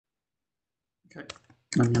Okay,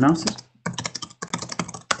 let me announce it.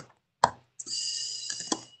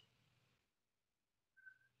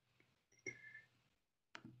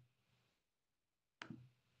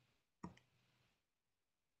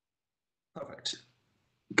 Perfect.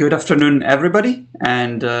 Good afternoon, everybody,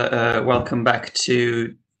 and welcome back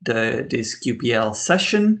to this QPL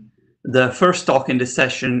session. The first talk in this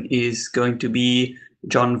session is going to be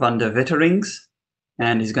John van der Wettering's,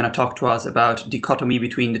 and he's going to talk to us about dichotomy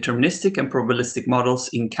between deterministic and probabilistic models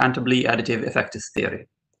in countably additive effectus theory.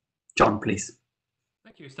 John, please.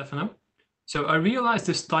 Thank you, Stefano. So I realize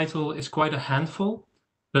this title is quite a handful,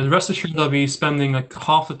 but rest assured I'll be spending like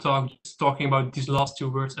half the talk just talking about these last two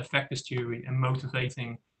words, effectus theory, and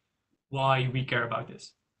motivating why we care about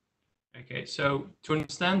this. Okay, so to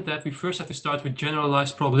understand that, we first have to start with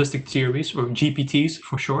generalized probabilistic theories, or GPTs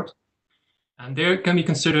for short. And they can be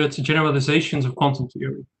considered generalizations of quantum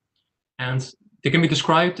theory. And they can be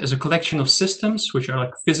described as a collection of systems, which are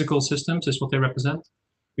like physical systems, is what they represent.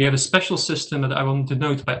 We have a special system that I want to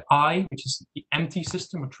denote by I, which is the empty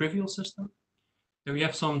system or trivial system. Then we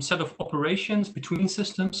have some set of operations between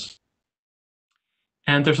systems.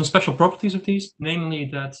 And there's some special properties of these, namely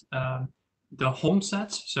that the Hom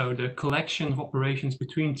sets, so the collection of operations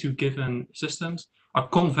between two given systems, are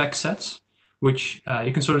convex sets, which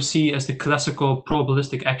you can sort of see as the classical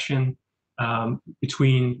probabilistic action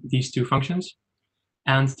between these two functions.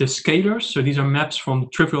 And the scalars, so these are maps from the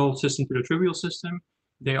trivial system to the trivial system.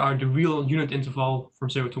 They are the real unit interval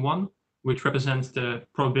from 0 to 1, which represents the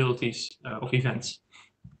probabilities of events.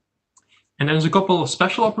 And then there's a couple of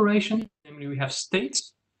special operations. Namely, we have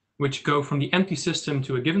states, which go from the empty system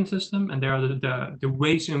to a given system, and they are the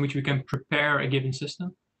ways in which we can prepare a given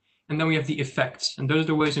system. And then we have the effects, and those are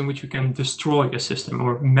the ways in which we can destroy a system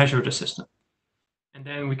or measure the system. And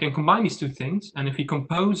then we can combine these two things, and if we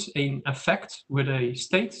compose an effect with a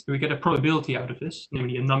state, we get a probability out of this,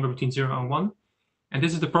 namely a number between 0 and 1. And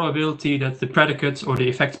this is the probability that the predicate or the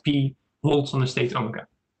effect P holds on the state omega.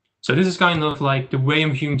 So this is kind of like the way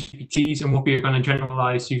I'm viewing GPTs and what we are going to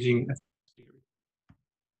generalize using effects theory.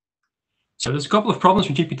 So there's a couple of problems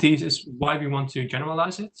with GPTs is why we want to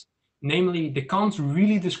generalize it. Namely, they can't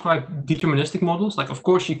really describe deterministic models. Like, of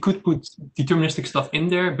course, you could put deterministic stuff in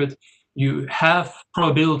there, but you have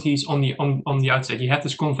probabilities on the outside. You have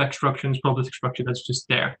this convex structure and this probabilistic structure that's just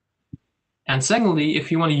there. And secondly,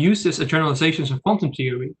 if you want to use this as generalizations of quantum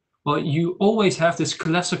theory, well, you always have this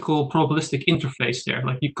classical probabilistic interface there.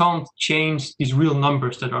 Like, you can't change these real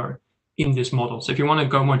numbers that are in this model. So if you want to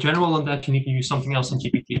go more general on that, you need to use something else in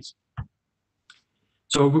GPTs.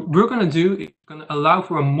 So what we're going to do is going to allow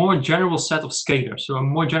for a more general set of scalars, so a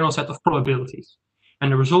more general set of probabilities.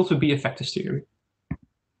 And the result would be effectus theory.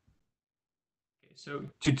 So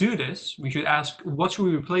to do this, we should ask, what should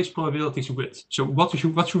we replace probabilities with? So what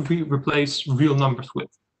should we replace real numbers with?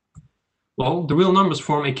 Well, the real numbers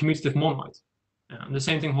form a commutative monoid. And the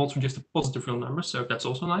same thing holds for just the positive real numbers, so that's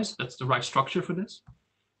also nice. That's the right structure for this.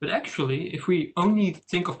 But actually, if we only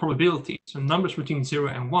think of probabilities, so numbers between 0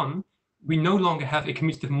 and 1, we no longer have a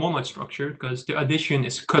commutative monoid structure because the addition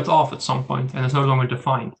is cut off at some point and is no longer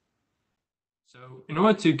defined. So in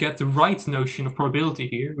order to get the right notion of probability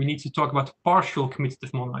here, we need to talk about partial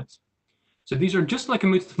commutative monoids. So these are just like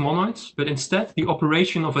commutative monoids, but instead the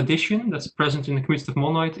operation of addition that's present in the commutative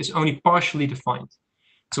monoid is only partially defined.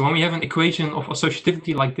 So when we have an equation of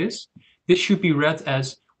associativity like this should be read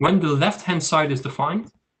as when the left-hand side is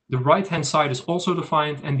defined, the right-hand side is also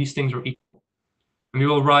defined, and these things are equal. And we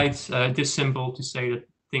will write this symbol to say that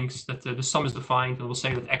things that the sum is defined, and we'll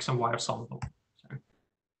say that x and y are summable.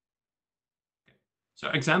 So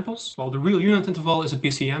examples, well, the real unit interval is a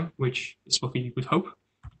PCM, which is what we would hope.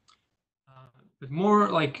 But more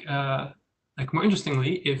more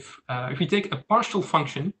interestingly, if we take a partial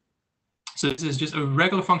function, so this is just a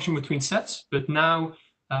regular function between sets, but now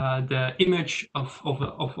the image of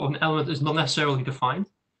an element is not necessarily defined.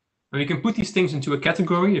 And we can put these things into a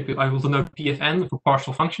category. I will denote PFN for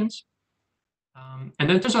partial functions. And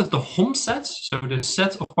then it turns out the Hom set, so the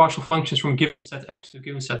set of partial functions from given set x to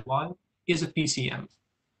given set y, is a PCM.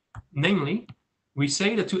 Namely, we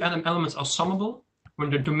say that two elements are summable when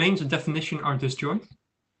their domains of definition are disjoint,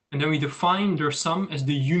 and then we define their sum as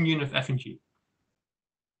the union of f and g.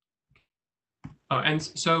 And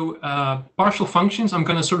so partial functions I'm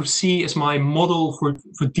going to sort of see as my model for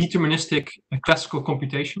deterministic classical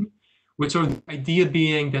computation, with sort of the idea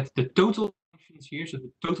being that the total functions here, so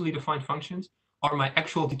the totally defined functions, are my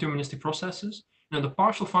actual deterministic processes. And the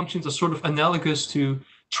partial functions are sort of analogous to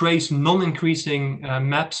trace non-increasing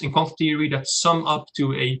maps in quantum theory that sum up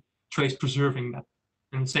to a trace preserving map.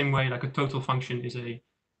 In the same way, like a total function is a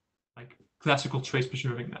classical trace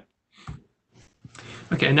preserving map.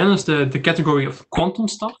 Okay, and then there's the category of quantum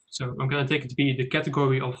stuff. So I'm going to take it to be the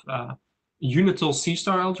category of unital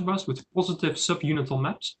C-star algebras with positive subunital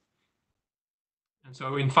maps. And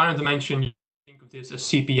so in finite dimension, you think of this as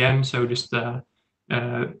CPM, so just not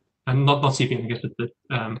CPM, I guess, but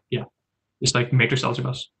yeah, just like matrix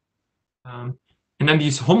algebras. And then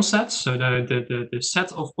these Hom sets, so the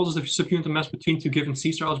set of positive subunital maps between two given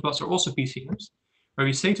C-star algebras are also PCMs, where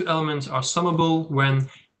we say two elements are summable when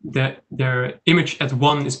their image at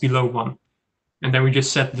 1 is below 1. And then we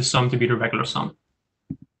just set the sum to be the regular sum.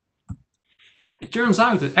 It turns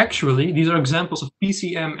out that actually these are examples of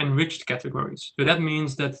PCM enriched categories. So that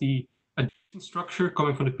means that the addition structure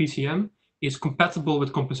coming from the PCM is compatible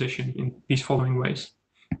with composition in these following ways.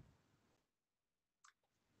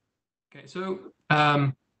 Okay, so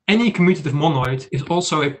any commutative monoid is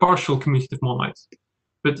also a partial commutative monoid.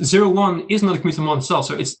 But 0, 1 is not a commutative monoid itself,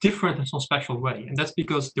 so it's different in some special way. And that's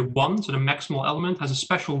because the 1, so the maximal element, has a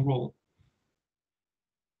special role.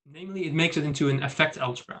 Namely, it makes it into an effect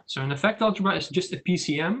algebra. So an effect algebra is just a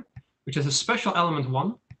PCM, which has a special element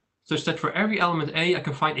 1, such that for every element A, I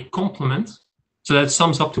can find a complement, so that it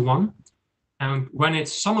sums up to 1. And when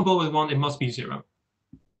it's summable with 1, it must be 0.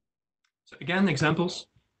 So again, examples.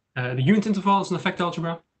 The unit interval is an effect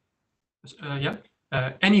algebra.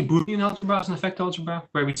 Any Boolean algebra is an effect algebra,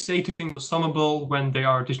 where we say two things are summable when they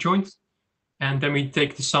are disjoint, and then we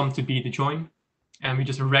take the sum to be the join, and we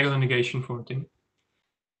just have a regular negation for a thing.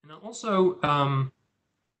 And then also,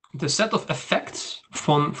 the set of effects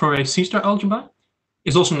for a C-star algebra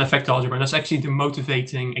is also an effect algebra, and that's actually the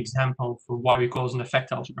motivating example for why we call it an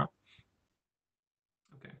effect algebra.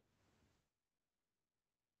 Okay.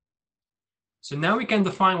 So now we can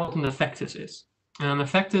define what an effectus is. And an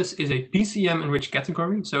effectus is a PCM enriched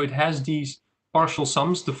category, so it has these partial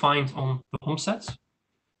sums defined on the Hom sets.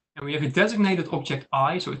 And we have a designated object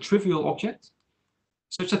I, so a trivial object,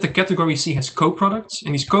 such that the category C has coproducts,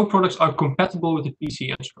 and these coproducts are compatible with the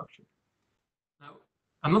PCM structure. Now,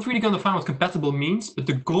 I'm not really going to define what compatible means, but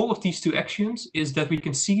the goal of these two axioms is that we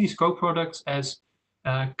can see these coproducts as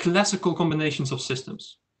classical combinations of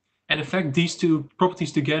systems. And in fact, these two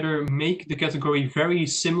properties together make the category very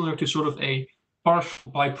similar to sort of a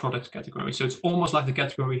partial byproduct category. So it's almost like the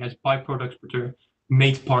category has byproducts, but they're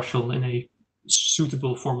made partial in a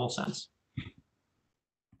suitable formal sense.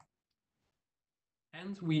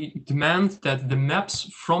 And we demand that the maps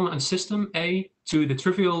from a system A to the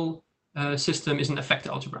trivial system is an effect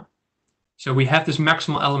algebra. So we have this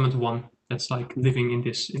maximal element 1 that's like living in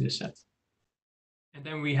this set. And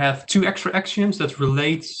then we have two extra axioms that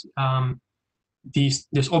relate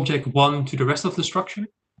this object 1 to the rest of the structure.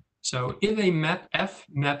 So if a map F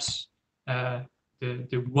maps the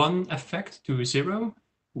 1 effect to 0,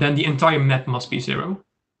 then the entire map must be 0.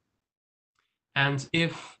 And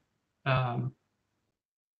if F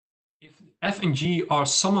and G are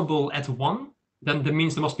summable at 1, then that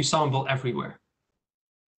means they must be summable everywhere.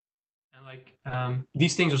 And like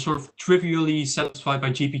these things are sort of trivially satisfied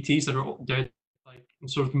by GPTs that are like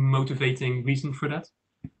sort of motivating reason for that.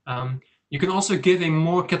 You can also give a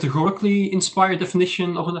more categorically inspired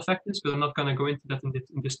definition of an effectus, but I'm not going to go into that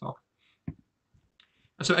in this talk.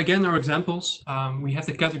 So again, our examples, we have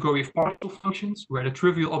the category of partial functions, where the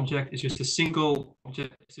trivial object is just a single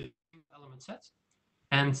object, it's a single element set.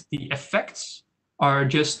 And the effects are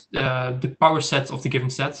just the power set of the given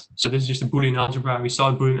set. So this is just a Boolean algebra. We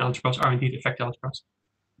saw Boolean algebras are indeed effect algebras.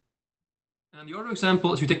 And the other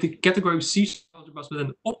example is we take the category of C algebras with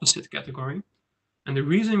an opposite category. And the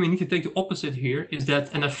reason we need to take the opposite here is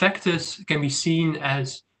that an effectus can be seen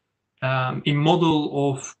as a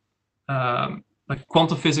model of like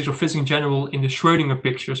quantum physics or physics in general in the Schrödinger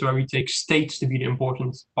pictures, where we take states to be the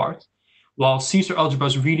important part, while C-star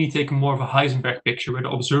algebras really take more of a Heisenberg picture, where the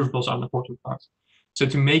observables are an important part. So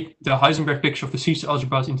to make the Heisenberg picture of the C-star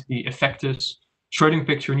algebras into the effectus Schrödinger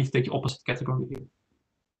picture, we need to take the opposite category here.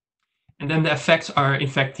 And then the effects are, in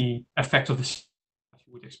fact, the effects of the C, as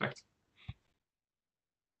you would expect.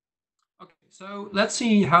 Okay, so let's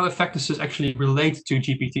see how effectuses actually relate to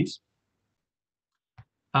GPTs.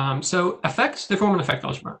 So effects, they form an effect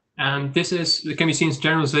algebra. And this can be seen as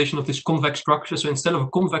generalization of this convex structure. So instead of a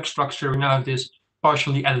convex structure, we now have this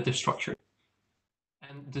partially additive structure.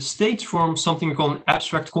 And the states form something we call an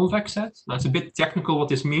abstract convex set. Now, it's a bit technical what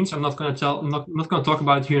this means. I'm not going to talk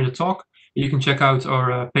about it here in the talk. You can check out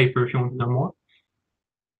our paper if you want to know more.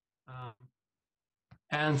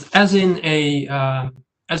 And as in a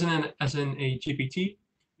GPT,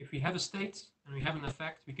 if we have a state and we have an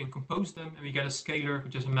effect, we can compose them and we get a scalar,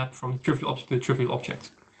 which is a map from the trivial object to the trivial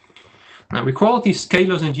object. Now, we call these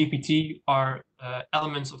scalars in GPT are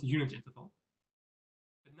elements of the unit interval.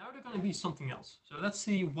 But now they're going to be something else. So let's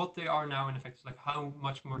see what they are now in effectus, like how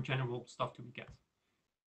much more general stuff do we get.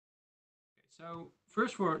 Okay, so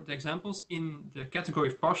first for the examples in the category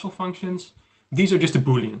of partial functions, these are just the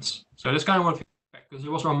Booleans. So that's kind of what we expect, because it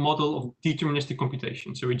was our model of deterministic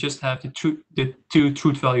computation. So we just have the two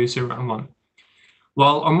truth values 0 and 1.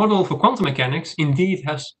 While our model for quantum mechanics indeed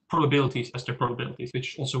has probabilities as their probabilities,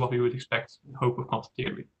 which is also what we would expect in hope of quantum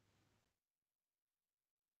theory.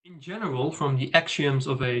 In general, from the axioms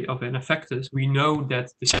of an effectus, we know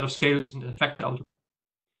that the set of scalars in the effect algebra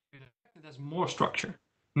has more structure.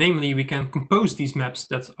 Namely, we can compose these maps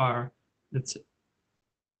that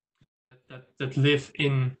live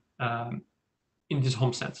in this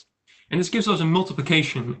Hom set, and this gives us a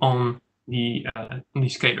multiplication on these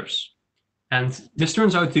scalars. And this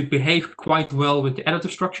turns out to behave quite well with the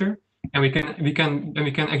additive structure, and we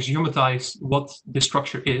can axiomatize what this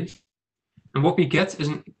structure is. And what we get is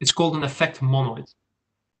it's called an effect monoid.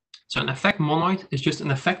 So an effect monoid is just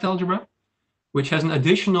an effect algebra which has an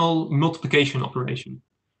additional multiplication operation.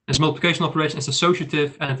 This multiplication operation is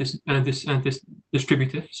associative and it is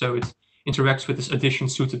distributive, so it interacts with this addition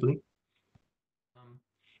suitably.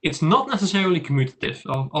 It's not necessarily commutative.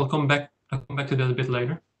 I'll come back to that a bit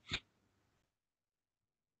later.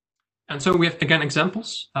 And so we have, again,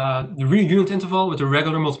 examples. The real unit interval with a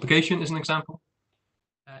regular multiplication is an example.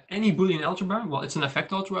 Any Boolean algebra, well, it's an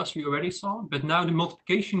effect algebra, as we already saw, but now the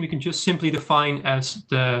multiplication we can just simply define as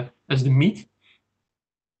the meet.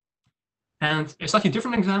 And a slightly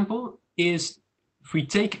different example is if we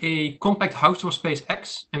take a compact Hausdorff space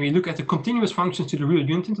X and we look at the continuous functions to the real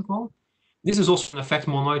unit interval, this is also an effect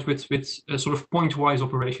monoid with sort of pointwise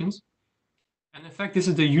operations. And in fact, this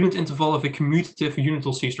is the unit interval of a commutative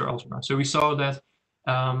unital C-star algebra. So we saw that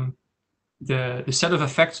the set of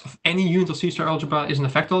effects of any unital C-star algebra is an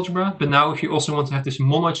effect algebra, but now if you also want to have this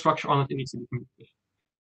monoid structure on it, it needs to be commutative.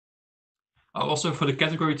 Also, for the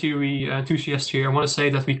category theory enthusiasts here, I want to say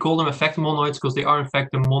that we call them effect monoids because they are in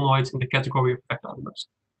fact the monoids in the category of effect algebras.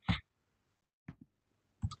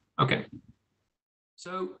 Okay,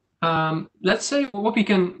 so let's say what we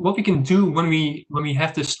can do when we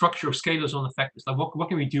have this structure of scalars on effectors. Like what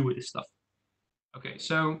can we do with this stuff? Okay,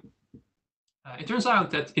 so it turns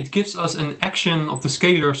out that it gives us an action of the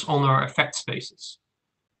scalars on our effect spaces.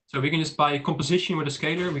 So we can just, by composition with a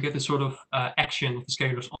scalar, we get this sort of action of the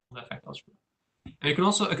scalars on the effect algebra. And you can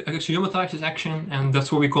also axiomatize this action, and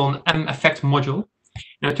that's what we call an M-effect module.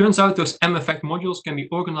 And it turns out those M-effect modules can be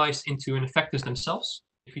organized into an effectus themselves,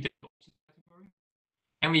 if we take the opposite category.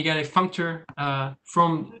 And we get a functor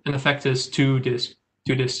from an effectus to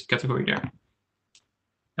this category there.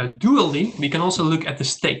 Dually, we can also look at the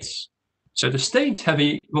states. So the states have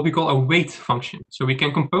what we call a weight function. So we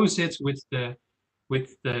can compose it with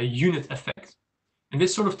the unit effect. And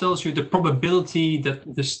this sort of tells you the probability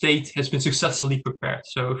that the state has been successfully prepared.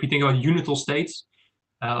 So if you think about unital states,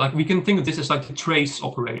 like we can think of this as like the trace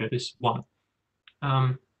operator, this 1.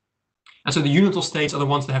 And so the unital states are the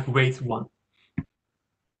ones that have weight 1,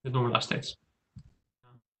 the normalized states.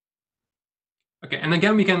 Okay, and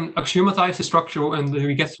again, we can axiomatize the structure and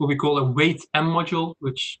we get what we call a weight M module,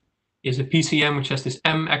 which is a PCM which has this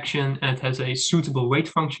M action and it has a suitable weight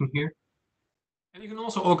function here. And you can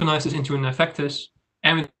also organize this into an effectus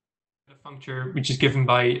and a functor which is given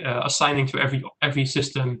by assigning to every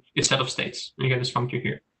system its set of states. And you get this functor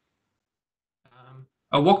here.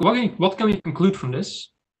 What can we conclude from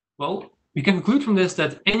this? Well, we can conclude from this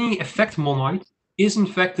that any effect monoid is in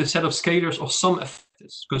fact the set of scalars of some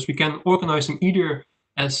effectus, because we can organize them either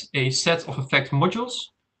as a set of effect modules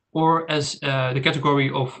or as the category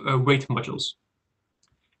of weight modules.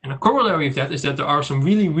 And a corollary of that is that there are some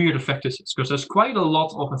really weird effectuses, because there's quite a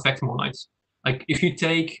lot of effect monoids. Like if you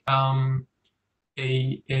take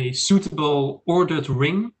a suitable ordered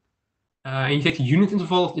ring, and you take the unit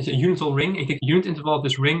interval, it's a unital ring, and you take the unit interval of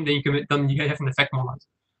this ring, then you have an effect monoid.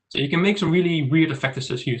 So you can make some really weird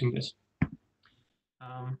effectuses using this.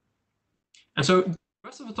 And so the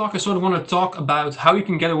rest of the talk, I sort of want to talk about how you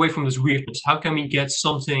can get away from this weirdness. How can we get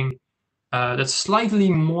something that's slightly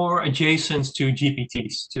more adjacent to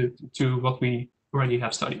GPTs, to what we already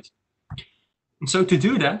have studied. And so to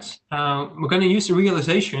do that, we're going to use the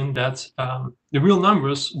realization that the real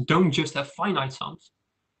numbers don't just have finite sums,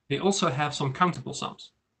 they also have some countable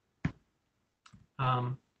sums.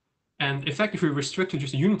 And in fact, if we restrict to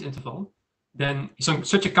just a unit interval, then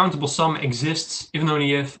such a countable sum exists even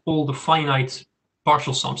only if all the finite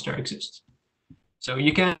partial sums there exist. So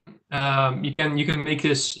you can make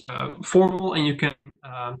this formal, and you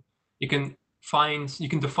can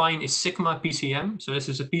define a sigma PCM. So this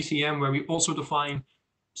is a PCM where we also define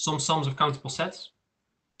some sums of countable sets.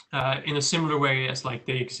 in a similar way as like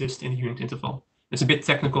they exist in the unit interval. It's a bit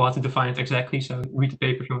technical how to define it exactly, so read the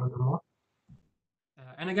paper if you want to know more.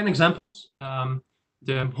 And again, examples.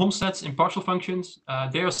 The Homesteads in partial functions,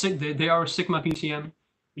 they are sigma PCM,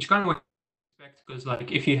 which kind of what you expect, because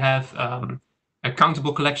like if you have a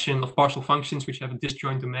countable collection of partial functions which have a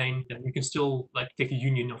disjoint domain, then you can still like take the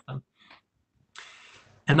union of them.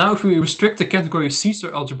 And now if we restrict the category of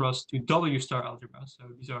C-star algebras to W-star algebras, so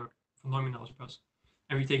these are von Neumann algebras,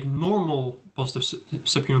 and we take normal positive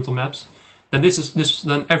subunital maps, then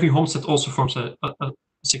then every Homestead also forms a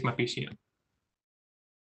sigma PCM.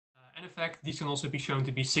 And in fact, these can also be shown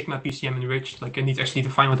to be sigma PCM enriched. Like I need to actually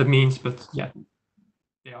define what that means, but yeah,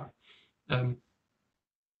 they are.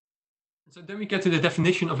 So then we get to the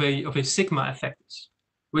definition of a sigma effectus,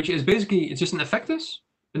 which is basically it's just an effectus.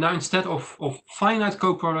 But now instead of finite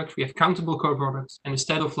coproducts, we have countable coproducts, and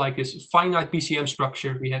instead of like this finite PCM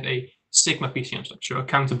structure, we have a sigma PCM structure, a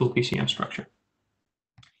countable PCM structure.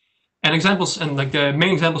 And examples, and like the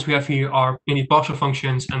main examples we have here are indeed partial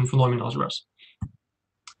functions and von Neumann algebras.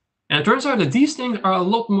 And it turns out that these things are a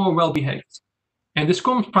lot more well behaved. And this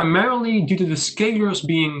comes primarily due to the scalars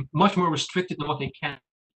being much more restricted than what they can.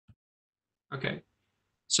 Okay,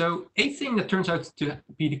 so a thing that turns out to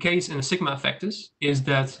be the case in a sigma effectus is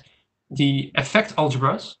that the effect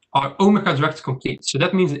algebras are omega direct complete. So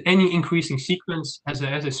that means that any increasing sequence has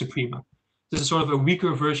a suprema. This is sort of a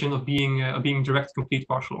weaker version of being direct complete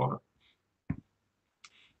partial order.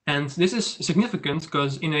 And this is significant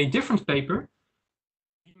because in a different paper,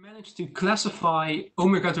 we managed to classify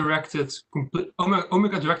omega directed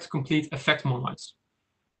complete effect monoids.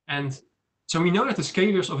 And so we know that the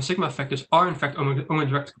scalars of a sigma effectus are in fact omega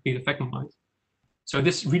direct complete effect monoid. So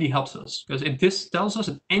this really helps us because this tells us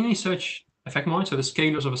that any such effect monoid, so the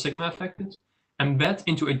scalars of a sigma effectus, embed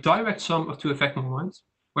into a direct sum of two effect monoids,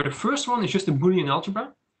 where the first one is just a Boolean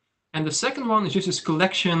algebra, and the second one is just this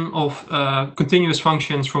collection of continuous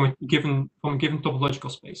functions from a given topological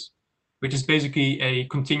space, which is basically a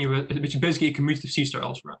commutative C-star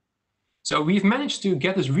algebra. So we've managed to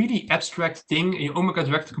get this really abstract thing, an omega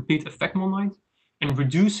direct complete effect monoid, and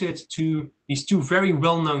reduce it to these two very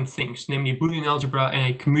well-known things, namely a Boolean algebra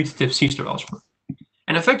and a commutative C-star algebra.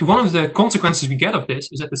 And in fact, one of the consequences we get of this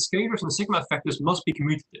is that the scalars in the sigma effectus must be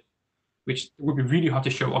commutative, which would be really hard to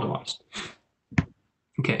show otherwise.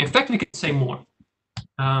 Okay, in fact, we can say more.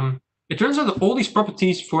 It turns out that all these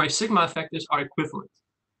properties for a sigma effectus are equivalent,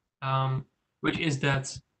 which is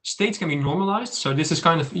that states can be normalized. So this is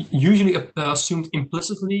kind of usually assumed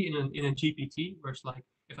implicitly in a GPT, where it's like,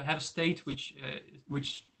 if I have a state which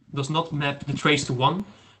does not map the trace to 1,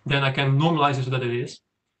 then I can normalize it so that it is.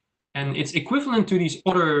 And it's equivalent to these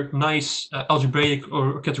other nice algebraic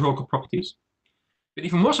or categorical properties. But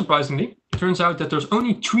even more surprisingly, it turns out that there's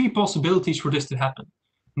only 3 possibilities for this to happen.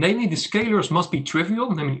 Namely, the scalars must be trivial,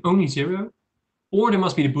 namely only 0, or there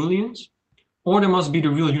must be the Booleans, or there must be the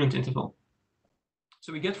real unit interval.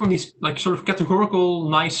 So we get from these like sort of categorical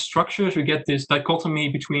nice structures, we get this dichotomy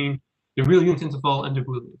between the real unit interval and the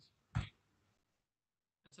Booleans.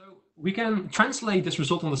 So we can translate this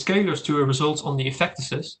result on the scalars to a result on the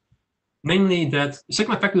effectuses, namely that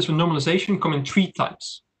sigma effectus with normalization come in 3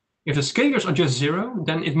 types. If the scalars are just 0,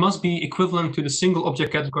 then it must be equivalent to the single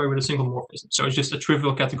object category with a single morphism. So it's just a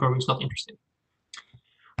trivial category, it's not interesting.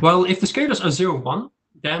 Well, if the scalars are 0, 1,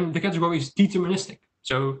 then the category is deterministic.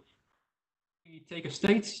 So we take a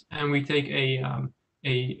state and we take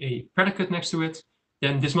a predicate next to it,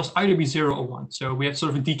 then this must either be 0 or 1. So we have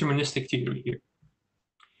sort of a deterministic theory here.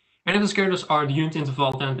 And if the scalars are the unit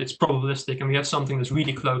interval, then it's probabilistic, and we have something that's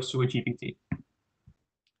really close to a GPT.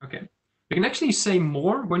 Okay. We can actually say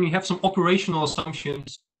more when you have some operational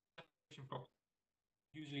assumptions,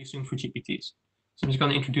 usually assumed for GPTs. So I'm just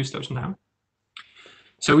going to introduce those now.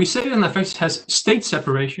 So we say that an effect has state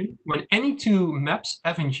separation when any 2 maps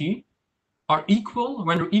F and G are equal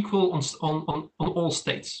when they're equal on all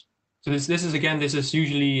states. So this is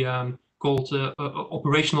usually called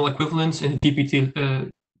operational equivalence in the GPT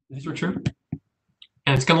literature.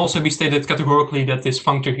 And it can also be stated categorically that this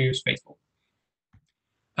functor here is faithful.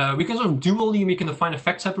 We can sort of dually, we can define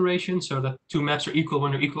effect separation so that 2 maps are equal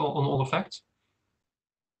when they're equal on all effects.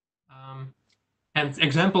 And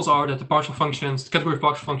examples are that the category of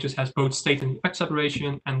partial functions has both state and effect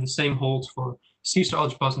separation, and the same holds for C-star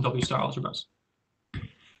algebras and W-star algebras.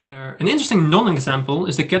 An interesting non-example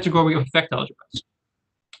is the category of effect algebras.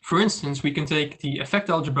 For instance, we can take the effect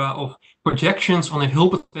algebra of projections on a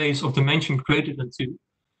Hilbert space of dimension greater than 2.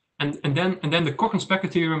 And then the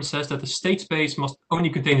Cochran-Specker theorem says that the state space must only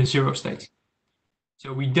contain a 0 state.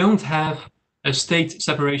 So we don't have a state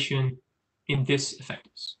separation in this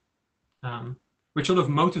effectus. which sort of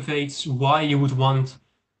motivates why you would want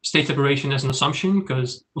state separation as an assumption,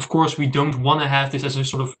 because of course we don't want to have this as a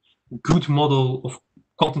sort of good model of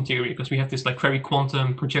quantum theory, because we have this like very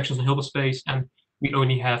quantum projections in Hilbert space, and we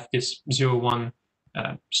only have this 0, 1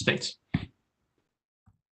 states.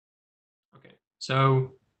 Okay,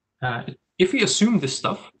 so if we assume this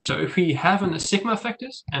stuff, so if we have a sigma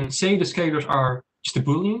effectus and say the scalars are just a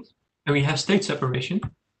Boolean, and we have state separation,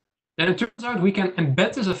 then it turns out we can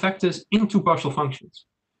embed this effectus into partial functions.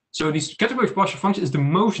 So this category of partial function is the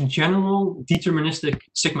most general deterministic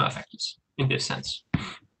sigma effectus in this sense.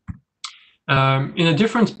 In a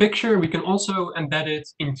different picture, we can also embed it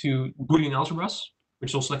into Boolean algebras,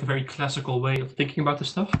 which is also like a very classical way of thinking about this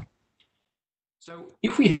stuff. So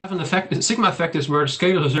if we have an effect, a sigma effectus where the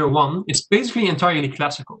scalars are 0, 1, it's basically entirely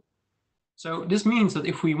classical. So this means that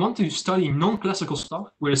if we want to study non-classical stuff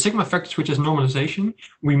with a sigma effectus which is normalization,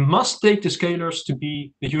 we must take the scalars to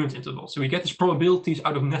be the unit interval. So we get these probabilities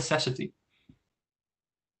out of necessity.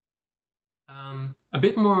 A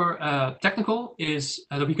bit more technical is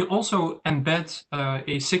that we can also embed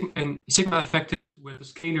a sigma effectus where the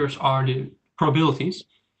scalars are the probabilities.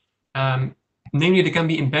 Namely, they can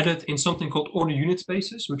be embedded in something called order unit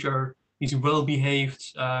spaces, which are these well-behaved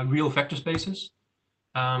real vector spaces.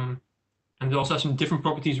 And they also have some different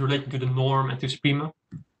properties relating to the norm and to prima.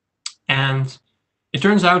 And it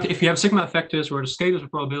turns out if you have sigma effectus where the scalars are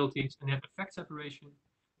probabilities and you have effect separation,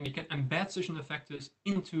 then you can embed such an effectus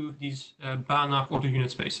into these Banach order unit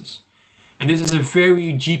spaces. And this is a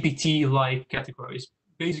very GPT-like category. It's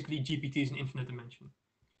basically GPTs in infinite dimension.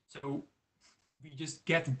 So we just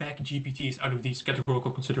get back GPTs out of these categorical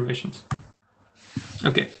considerations.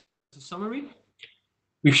 Okay, as a summary,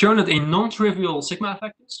 we've shown that a non-trivial sigma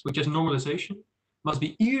effectus, which is normalization, must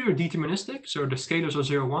be either deterministic, so the scalars are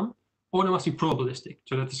 0, 1, or they must be probabilistic,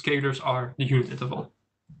 so that the scalars are the unit interval.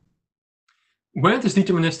 When it is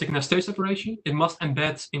deterministic and has state separation, it must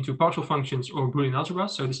embed into partial functions or Boolean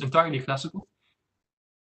algebras, so it is entirely classical.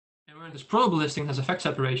 And when it is probabilistic and has effect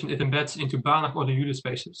separation, it embeds into Banach order unit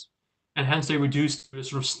spaces, and hence they reduce to a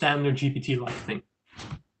sort of standard GPT-like thing.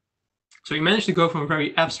 So we managed to go from a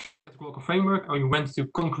very abstract categorical framework, and we went to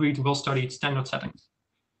concrete, well-studied standard settings.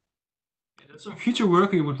 Okay, that's some future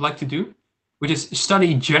work we would like to do, which is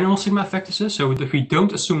study general sigma effectuses, so that we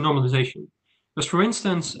don't assume normalization. Because for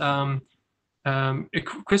instance,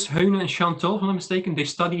 Chris Heune and Chantal, if I'm not mistaken, they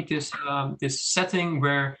studied this, this setting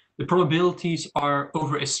where the probabilities are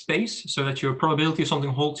over a space, so that your probability of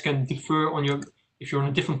something holds can differ on your, if you're on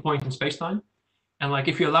a different point in space-time. And like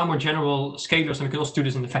if you allow more general scalars, then we can also do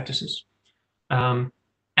this in effectuses.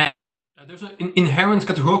 And there's an inherent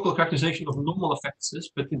categorical characterization of normal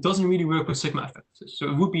effectuses, but it doesn't really work with sigma effectuses. So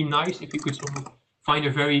it would be nice if you could sort of find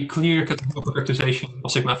a very clear categorical characterization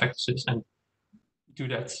of sigma effectuses and do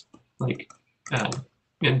that, like,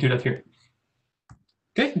 and do that here.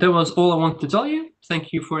 Okay, that was all I wanted to tell you.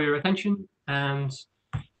 Thank you for your attention, and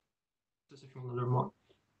just if you want to learn more.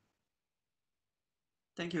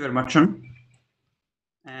 Thank you very much, John.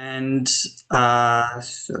 And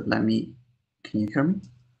so let me, can you hear me?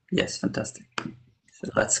 Yes, fantastic. So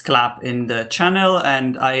let's clap in the channel.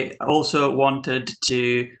 And I also wanted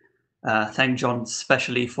to thank John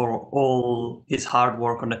especially for all his hard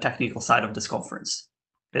work on the technical side of this conference,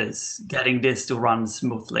 because getting this to run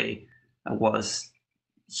smoothly was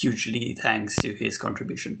hugely thanks to his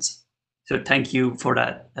contributions. So thank you for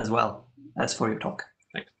that as well as for your talk.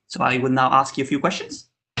 Thanks. So I will now ask you a few questions.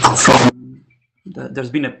 There's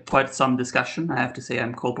been quite some discussion. I have to say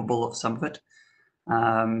I'm culpable of some of it.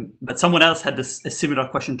 But someone else had a similar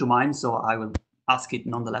question to mine, so I will ask it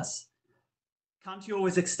nonetheless. Can't you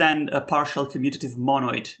always extend a partial commutative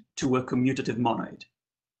monoid to a commutative monoid?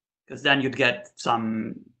 Because then you'd get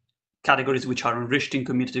some categories which are enriched in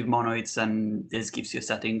commutative monoids, and this gives you a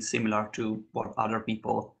setting similar to what other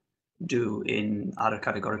people do in other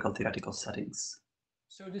categorical theoretical settings.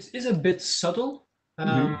 So this is a bit subtle.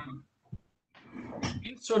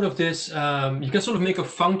 It's sort of this, you can sort of make a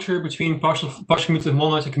functor between partial commutative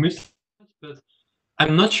monoids and commutative monoids, but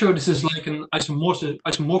I'm not sure this is like an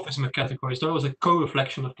isomorphism of categories. That was a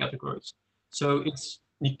co-reflection of categories. So it's,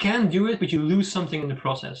 you can do it, but you lose something in the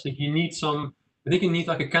process. Like you need some, I think you need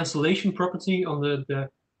like a cancellation property on the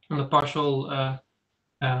partial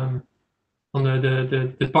on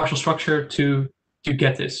the partial structure to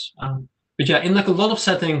get this. But yeah, in like a lot of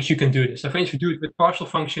settings you can do this. So for instance, if you do it with partial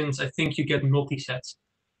functions, I think you get multi-sets.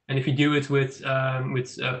 And if you do it with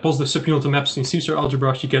positive subunit maps in Caesar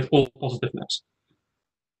algebras, you get all positive maps.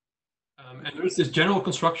 And there's this general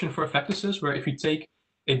construction for effectuses where if you take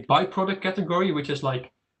a byproduct category, which is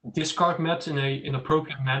like discard maps in an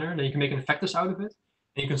appropriate manner, then you can make an effectus out of it.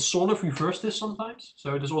 And you can sort of reverse this sometimes.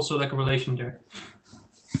 So there's also like a relation there.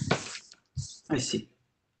 I see.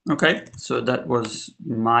 Okay, so that was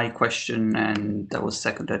my question, and that was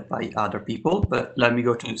seconded by other people. But let me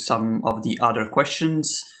go to some of the other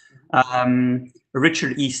questions.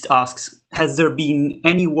 Richard East asks, has there been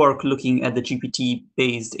any work looking at the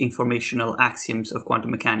GPT-based informational axioms of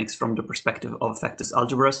quantum mechanics from the perspective of effectus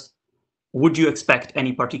algebras? Would you expect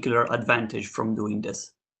any particular advantage from doing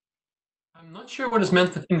this? I'm not sure what is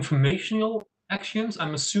meant with informational axioms.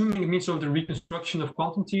 I'm assuming it means sort of the reconstruction of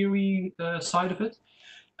quantum theory side of it.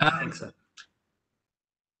 I think so.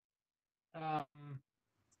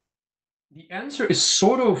 The answer is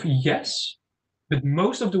sort of yes, but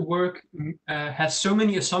most of the work has so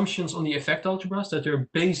many assumptions on the effect algebras that they're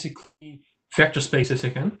basically vector spaces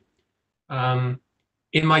again.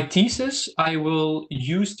 In my thesis, I will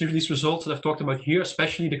use these results that I've talked about here,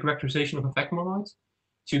 especially the characterization of effect monoids,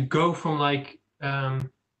 to go from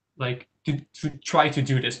to try to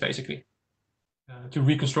do this basically, to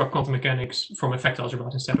reconstruct quantum mechanics from effect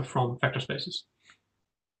algebras instead of from vector spaces.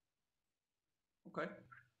 Okay.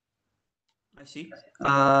 I see.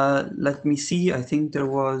 Let me see. I think there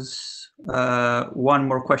was one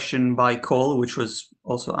more question by Cole, which was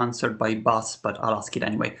also answered by Bas, but I'll ask it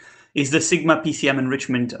anyway. Is the sigma PCM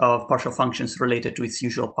enrichment of partial functions related to its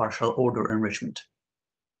usual partial order enrichment?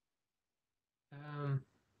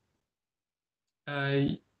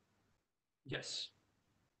 Yes.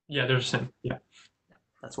 Yeah, they're the same. Yeah.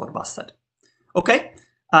 That's what Bas said. Okay.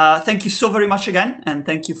 Thank you so very much again, and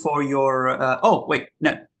thank you for your... oh, wait,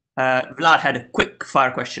 no. Vlad had a quick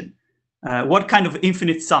fire question. What kind of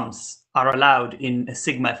infinite sums are allowed in a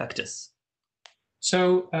sigma effectus?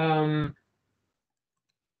 So I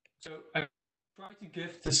try to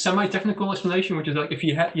give the semi-technical explanation, which is like if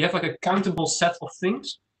you have like a countable set of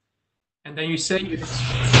things, and then you say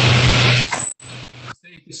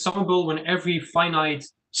it's summable when every finite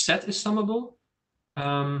set is summable.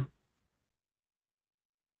 And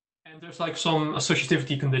there's like some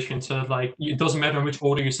associativity conditions, so that like it doesn't matter in which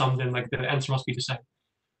order you sum them, like the answer must be the same.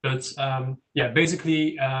 But yeah,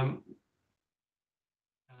 basically,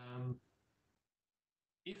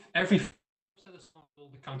 if every set is summable,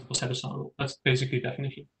 the countable set is summable. That's basically the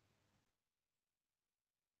definition.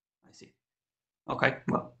 I see. Okay,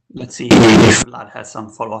 well, let's see if Vlad has some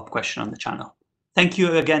follow-up question on the channel. Thank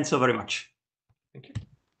you again so very much.